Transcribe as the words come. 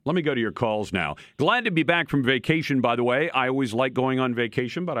Let me go to your calls now. Glad to be back from vacation, by the way. I always like going on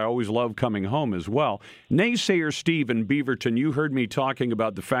vacation, but I always love coming home as well. Naysayer Steve in Beaverton, you heard me talking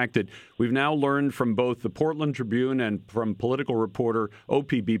about the fact that we've now learned from both the Portland Tribune and from political reporter,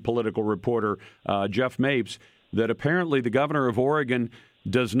 OPB political reporter Jeff Mapes, that apparently the governor of Oregon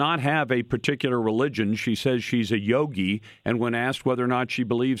does not have a particular religion. She says she's a yogi, and when asked whether or not she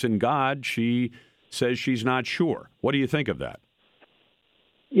believes in God, she says she's not sure. What do you think of that?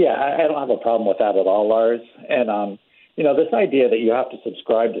 Yeah, I don't have a problem with that at all, Lars. And, this idea that you have to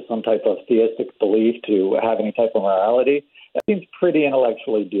subscribe to some type of theistic belief to have any type of morality, that seems pretty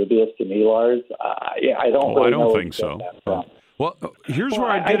intellectually dubious to me, Lars. I don't think so. Well, here's where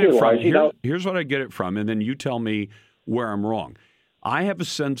I get it from. Here's what I get it from, and then you tell me where I'm wrong. I have a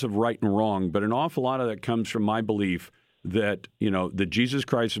sense of right and wrong, but an awful lot of that comes from my belief that, that Jesus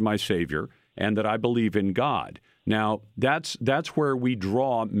Christ is my Savior and that I believe in God. Now, that's where we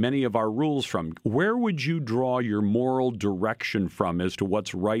draw many of our rules from. Where would you draw your moral direction from as to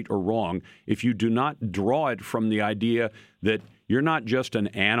what's right or wrong if you do not draw it from the idea that you're not just an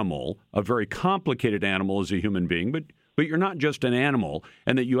animal, a very complicated animal as a human being, but you're not just an animal,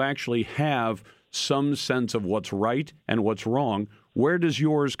 and that you actually have some sense of what's right and what's wrong? Where does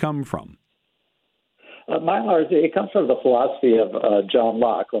yours come from? Mine, Lars, it comes from the philosophy of John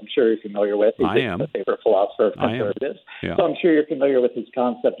Locke, who I'm sure you're familiar with. He's a favorite philosopher of conservatives. Yeah. So I'm sure you're familiar with his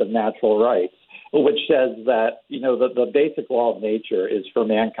concept of natural rights, which says that, the basic law of nature is for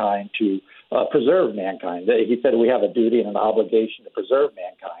mankind to preserve mankind. He said we have a duty and an obligation to preserve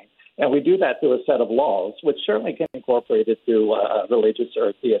mankind. And we do that through a set of laws, which certainly can be incorporated through a religious or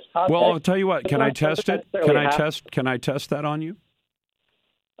a theist context. Well, I'll tell you what. Can I test it? Can I test that on you?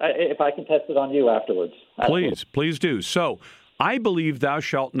 If I can test it on you afterwards. Please do. So, I believe thou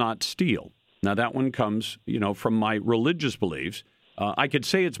shalt not steal. Now, that one comes, from my religious beliefs. I could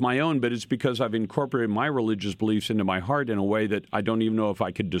say it's my own, but it's because I've incorporated my religious beliefs into my heart in a way that I don't even know if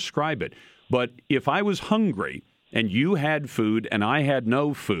I could describe it. But if I was hungry and you had food and I had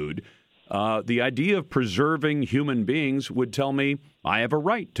no food, the idea of preserving human beings would tell me I have a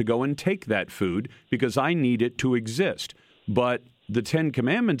right to go and take that food because I need it to exist. But the Ten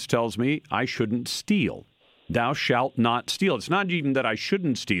Commandments tells me I shouldn't steal. Thou shalt not steal. It's not even that I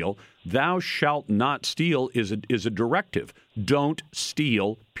shouldn't steal. Thou shalt not steal is a directive. Don't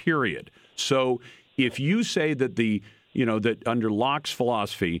steal, period. So if you say that that under Locke's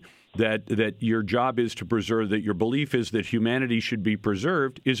philosophy that your job is to preserve, that your belief is that humanity should be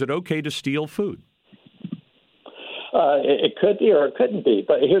preserved, is it okay to steal food? It could be or it couldn't be,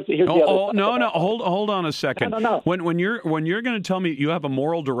 but here's the other. No. Hold on a second. No. When you're going to tell me you have a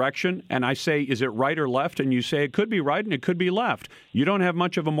moral direction, and I say, is it right or left, and you say it could be right and it could be left, you don't have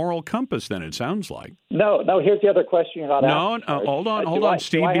much of a moral compass. Then it sounds like. No. Here's the other question you're not asking. No. Hold on,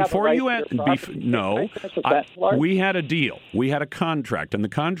 Steve. Before you answer, we had a deal. We had a contract, and the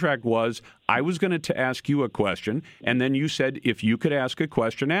contract was I was going to ask you a question, and then you said if you could ask a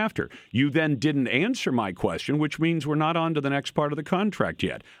question after. You then didn't answer my question, which means we're not on to the next part of the contract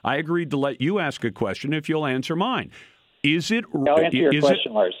yet. I agreed to let you ask a question if you'll answer mine. Is it I'll answer your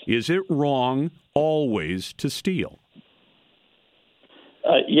question, Lars. Is it wrong always to steal?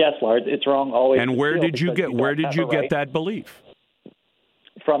 Yes, Lars, it's wrong always. And where did you get that belief?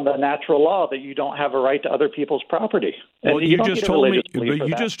 From the natural law that you don't have a right to other people's property. Well, you just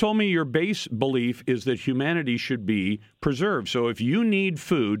told me your base belief is that humanity should be preserved. So if you need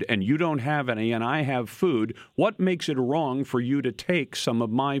food and you don't have any and I have food, what makes it wrong for you to take some of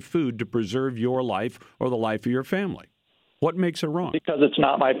my food to preserve your life or the life of your family? What makes it wrong? Because it's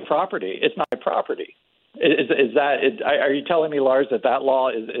not my property. It's not my property. Are you telling me, Lars, that law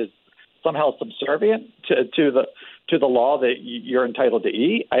is somehow subservient to the law that you're entitled to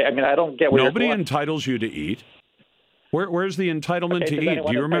eat? I mean, I don't get where nobody entitles you to eat. Where's the entitlement to eat?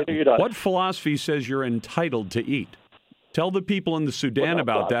 Do you remember what philosophy says you're entitled to eat? Tell the people in the Sudan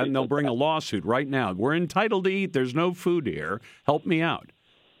about that, and they'll bring a lawsuit right now. We're entitled to eat. There's no food here. Help me out.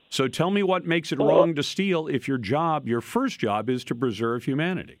 So tell me what makes it wrong to steal if your first job is to preserve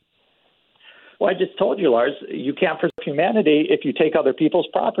humanity. Well, I just told you, Lars, you can't preserve humanity if you take other people's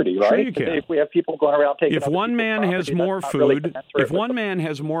property, right? Sure you can. If we have people going around taking if one man has more food, if one man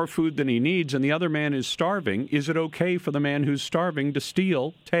has more food than he needs and the other man is starving, is it okay for the man who's starving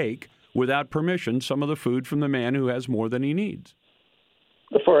to take, without permission, some of the food from the man who has more than he needs?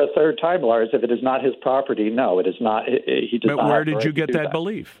 For a third time, Lars, if it is not his property, no, it is not. He does not. But where did you get that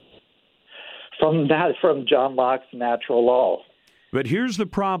belief? From John Locke's natural law. But here's the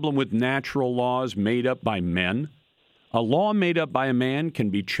problem with natural laws made up by men. A law made up by a man can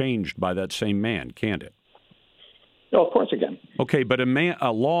be changed by that same man, can't it? No, of course it can. Okay, but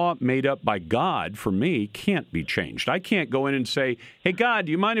a law made up by God, for me, can't be changed. I can't go in and say, hey, God,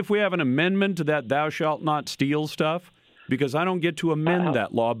 do you mind if we have an amendment to that thou shalt not steal stuff? Because I don't get to amend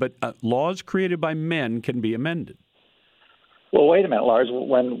that law, but laws created by men can be amended. Well, wait a minute, Lars.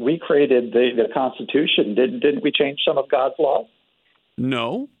 When we created the Constitution, didn't we change some of God's laws?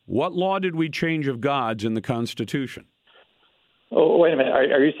 No. What law did we change of God's in the Constitution? Oh, wait a minute.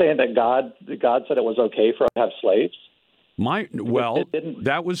 Are you saying that God said it was okay for us to have slaves?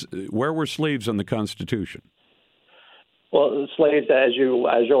 That was where were slaves in the Constitution? Well, slaves, as you'll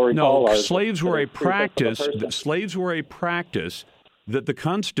recall, slaves were a practice. Slaves were a practice that the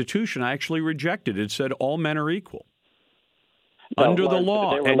Constitution actually rejected. It said all men are equal under the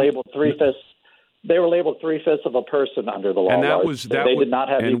law. They were labeled three-fifths. They were labeled three-fifths of a person under the law. And they did not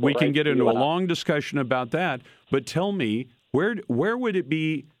have. And we can get into a long discussion about that. But tell me, where would it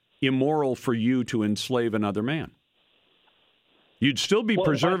be immoral for you to enslave another man? You'd still be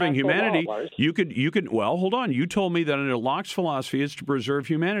preserving humanity. You could. Well, hold on. You told me that under Locke's philosophy, it's to preserve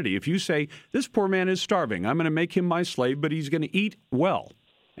humanity. If you say this poor man is starving, I'm going to make him my slave, but he's going to eat well,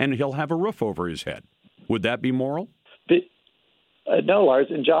 and he'll have a roof over his head. Would that be moral? No, Lars.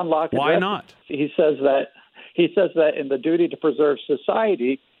 And John Locke. Why not? He says that in the duty to preserve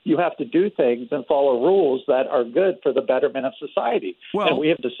society, you have to do things and follow rules that are good for the betterment of society. Well, and we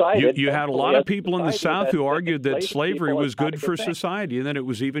have decided you had a lot of people in the South who argued that slavery was good for society and that it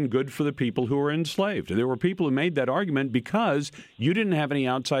was even good for the people who were enslaved. There were people who made that argument because you didn't have any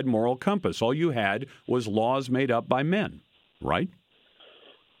outside moral compass. All you had was laws made up by men, right?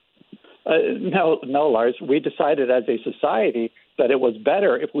 No, Lars. We decided as a society that it was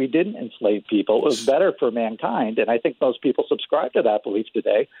better if we didn't enslave people. It was better for mankind, and I think most people subscribe to that belief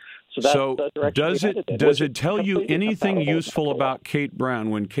today. So does it tell you anything useful about Kate Brown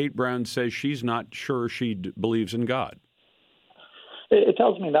when Kate Brown says she's not sure she believes in God? It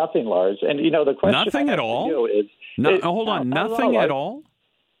tells me nothing, Lars. And the question nothing at all is hold on, nothing at all.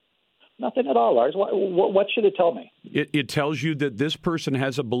 Nothing at all, Lars. What should it tell me? It tells you that this person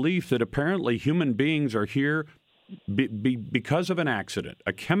has a belief that apparently human beings are here because of an accident,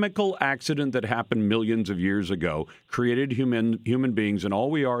 a chemical accident that happened millions of years ago, created human beings, and all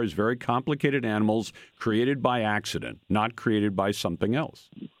we are is very complicated animals created by accident, not created by something else.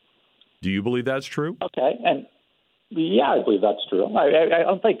 Do you believe that's true? Okay, and yeah, I believe that's true. I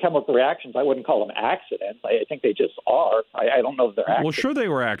don't think chemical reactions, I wouldn't call them accidents. I think they just are. I don't know if they're accidents. Well, sure they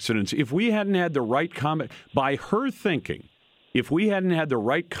were accidents. If we hadn't had the right by her thinking, if we hadn't had the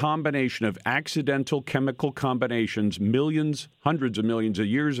right combination of accidental chemical combinations millions, hundreds of millions of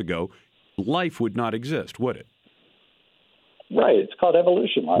years ago, life would not exist, would it? Right. It's called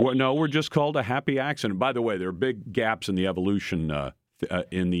evolution. No, we're just called a happy accident. By the way, there are big gaps in the evolution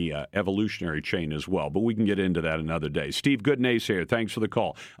evolutionary chain as well, but we can get into that another day. Steve, good naysayer. Thanks for the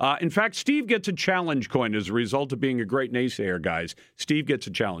call. In fact, Steve gets a challenge coin as a result of being a great naysayer, guys. Steve gets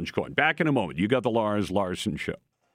a challenge coin. Back in a moment. You got the Lars Larson Show.